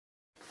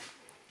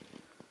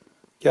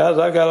Guys,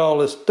 I got all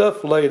this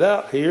stuff laid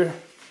out here.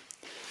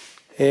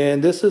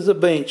 And this is a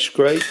bench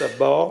scrape I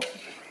bought.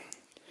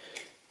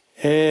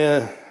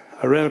 And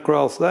I ran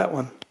across that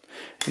one.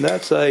 And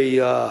that's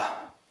a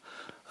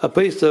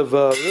piece of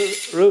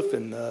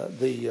roofing,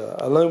 the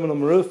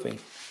aluminum roofing.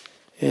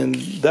 And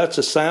that's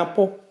a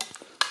sample.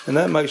 And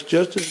that makes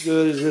just as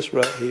good as this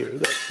right here.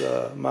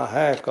 That's my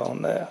hack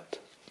on that.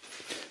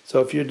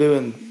 So if you're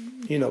doing,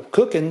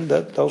 cooking,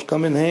 those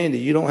come in handy.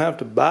 You don't have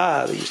to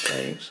buy these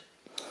things.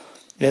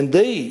 And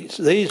these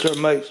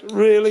makes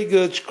really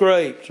good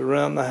scrapes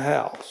around the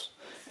house.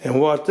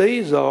 And what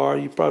these are,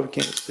 you probably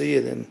can't see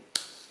it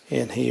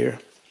in here.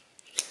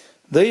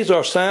 These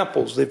are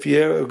samples. If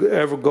you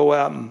ever go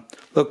out and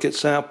look at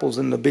samples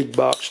in the big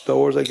box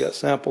stores, they got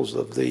samples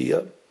of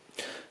the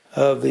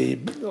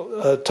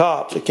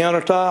tops, the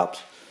countertops.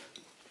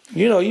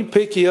 You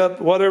pick you up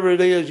whatever it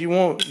is you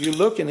want. You're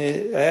looking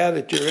at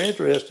it, you're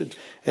interested.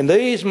 And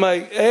these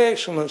make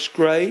excellent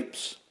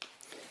scrapes.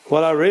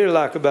 What I really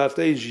like about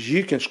these is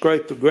you can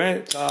scrape the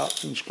granite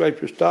tops and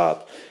scrape your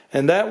tops,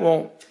 and that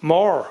won't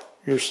mar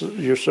your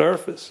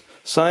surface.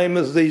 Same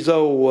as these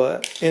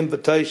old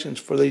invitations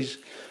for these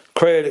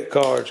credit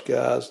cards,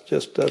 guys.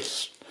 Just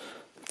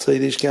see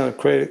these kind of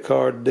credit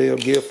card deal,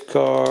 gift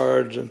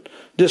cards, and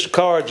just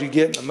cards you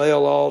get in the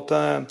mail all the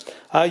time.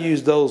 I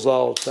use those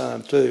all the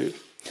time too.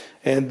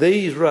 And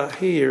these right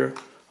here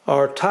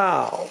are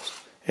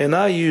tiles, and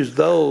I use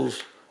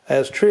those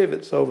as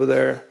trivets over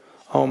there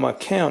on my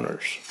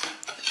counters.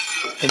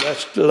 And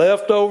that's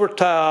leftover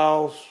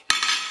tiles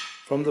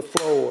from the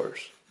floors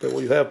that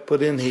we have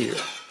put in here.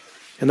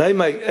 And they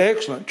make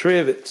excellent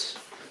trivets.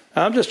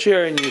 I'm just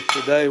sharing you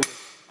today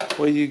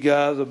with you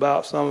guys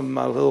about some of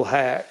my little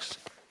hacks.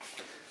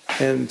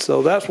 And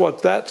so that's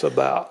what that's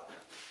about.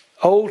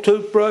 Old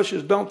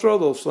toothbrushes, don't throw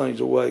those things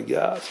away,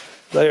 guys.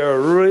 They are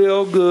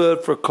real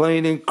good for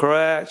cleaning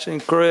cracks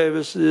and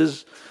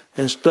crevices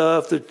and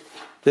stuff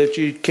that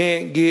you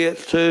can't get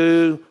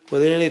to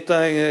with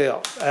anything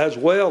else, as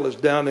well as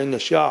down in the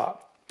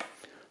shop.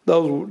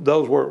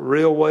 Those work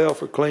real well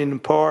for cleaning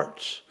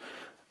parts.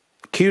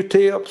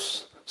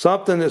 Q-tips,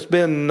 something that's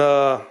been,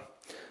 the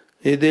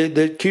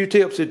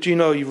Q-tips that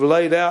you've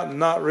laid out and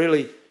not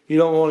really, you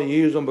don't want to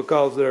use them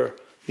because they're,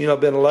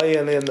 been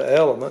laying in the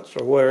elements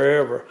or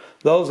wherever.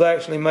 Those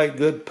actually make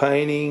good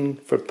painting,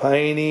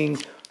 cleaning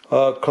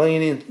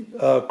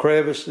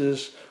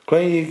crevices,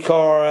 clean your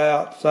car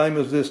out, same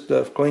as this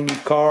stuff. Clean your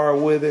car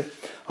with it.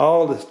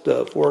 All this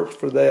stuff works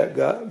for that,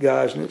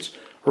 guys, and it's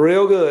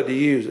real good to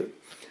use it.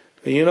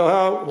 And you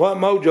know what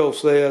MoeJoe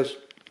says?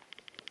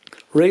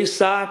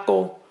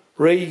 Recycle,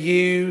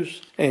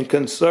 reuse, and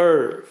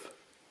conserve.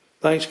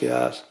 Thanks,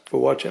 guys,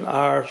 for watching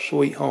Our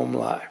Sweet Home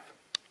Life.